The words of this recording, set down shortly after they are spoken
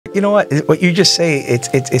You know what you just say,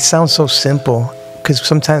 it sounds so simple, because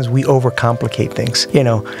sometimes we overcomplicate things. You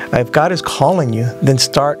know, if God is calling you, then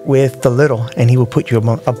start with the little, and He will put you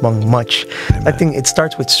among much. Amen. I think it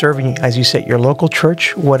starts with serving, as you said, your local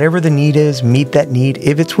church. Whatever the need is, meet that need.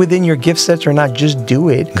 If it's within your gift sets or not, just do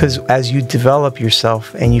it. Because as you develop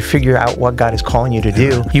yourself and you figure out what God is calling you to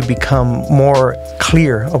do, you become more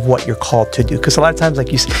clear of what you're called to do. Because a lot of times,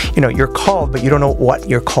 like you know, you're called, but you don't know what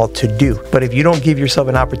you're called to do. But if you don't give yourself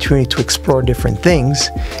an opportunity to explore different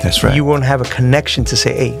things, that's right, you won't have a connection to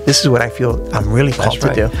say, hey, this is what I feel I'm really called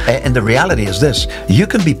to do. And the reality is this: you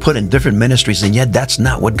can be put in different ministries, and yet that's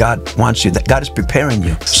not what God wants you. That God is preparing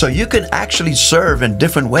you. So you can actually serve in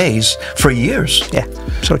different ways for years. Yeah,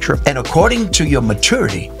 so true. And according to your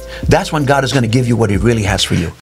maturity, that's when God is going to give you what He really has for you.